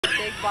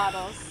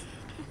bottles.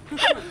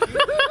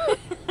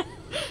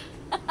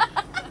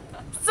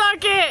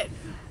 Suck it!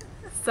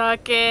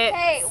 Suck it.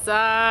 Hey,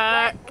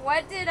 suck.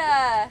 What did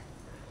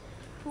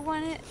who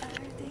won it?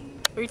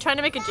 Are you trying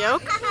to make a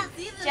joke?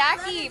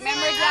 Jackie.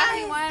 Remember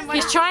Jackie won?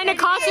 He's trying to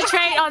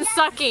concentrate on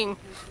sucking.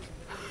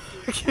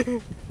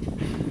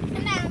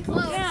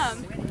 Yeah.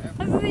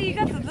 You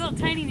got the little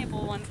tiny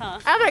nipple ones, huh?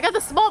 I got the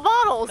small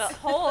bottles. The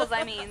holes,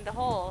 I mean, the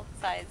hole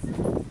size.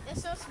 They're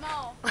so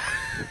small.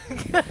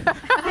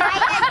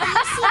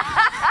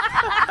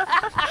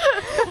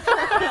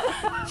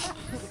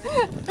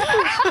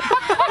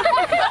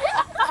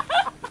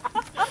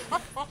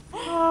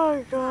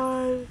 Oh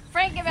God.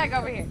 Frank, get back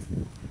over here.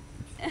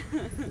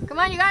 Come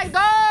on, you guys,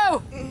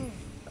 go! You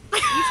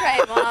try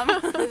it, Mom.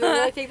 Does it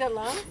really take that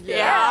long?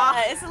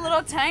 Yeah, it's a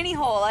little tiny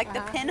hole, like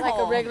the pinhole. Like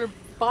a regular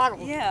bottle.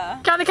 Yeah.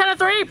 Count the count of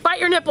 3. Bite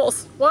your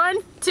nipples. 1,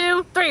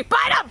 2, 3.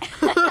 Bite them.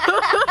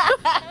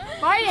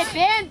 Bite it,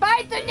 Ben.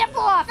 Bite the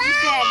nipple off, he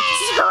said.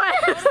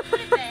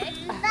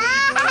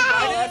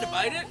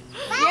 Bite it?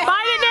 Yeah.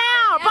 Bite it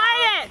now.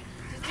 Bite it.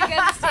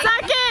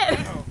 Suck it.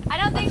 I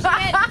don't think she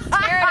meant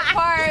tear it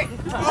apart.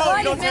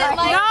 She meant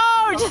like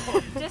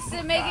just to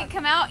make it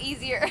come out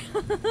easier.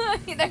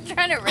 They're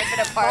trying to rip it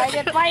apart. Bite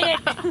it, bite it.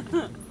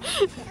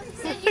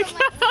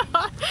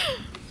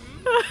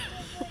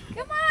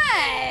 Come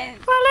on.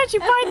 I'll let you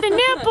bite the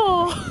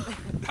nipple.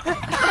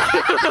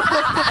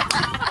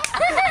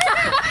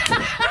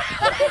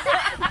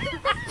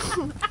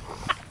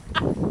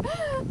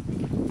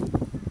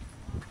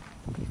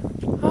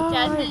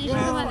 Jasmine, you should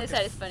come on this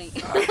side. It's funny.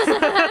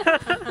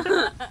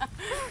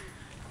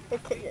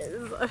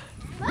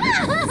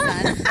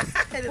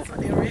 It is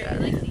funny over here.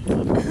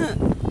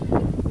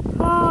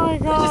 Oh my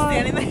God. Just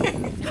standing there.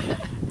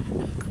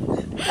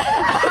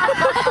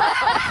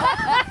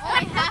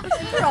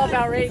 We're all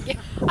about ready to get.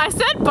 I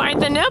said bite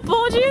the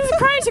nipple. Jesus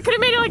Christ, you could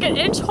have made like an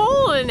inch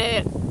hole in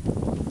it.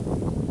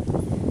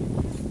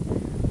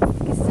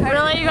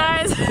 Really, you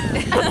guys?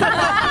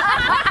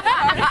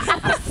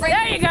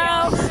 There you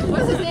go.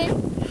 What's his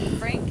name?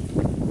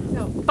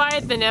 Frank.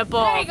 Bite the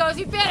nipple. There he goes.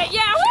 You bit it.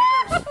 Yeah.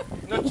 Woo!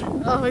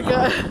 Oh my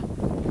God.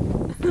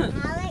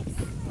 Alex.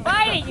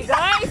 Bite it, you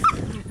guys.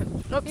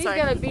 Oops, He's sorry.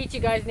 gonna beat you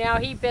guys now.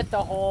 He bit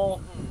the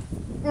hole.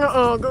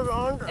 Uh-oh, go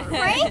on.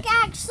 Frank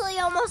actually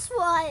almost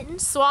won.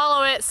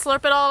 Swallow it,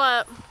 slurp it all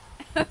up.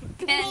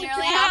 Ben, you're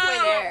only halfway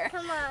there.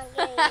 Come on,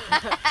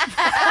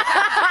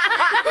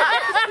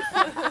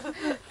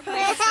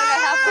 You still got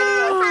halfway to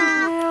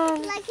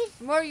go. Like it's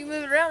The more you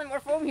move it around, the more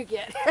foam you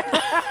get.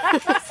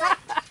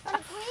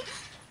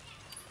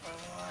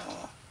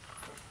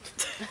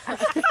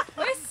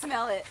 Let's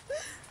smell it.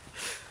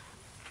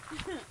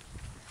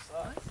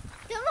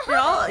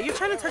 You're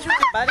trying to touch it with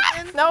your butt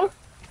again? No.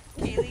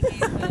 Kaylee gave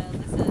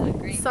this a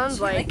grape. Sun's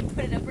She like-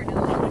 put it up her nose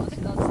and almost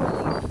felt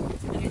smelly.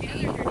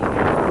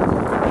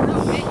 No,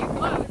 Ben, you're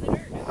close.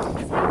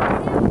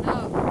 No,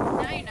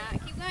 now you're not.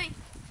 Keep going.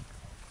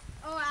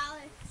 oh,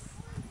 Alex.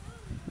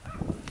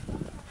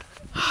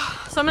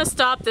 So I'm gonna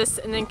stop this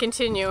and then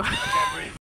continue.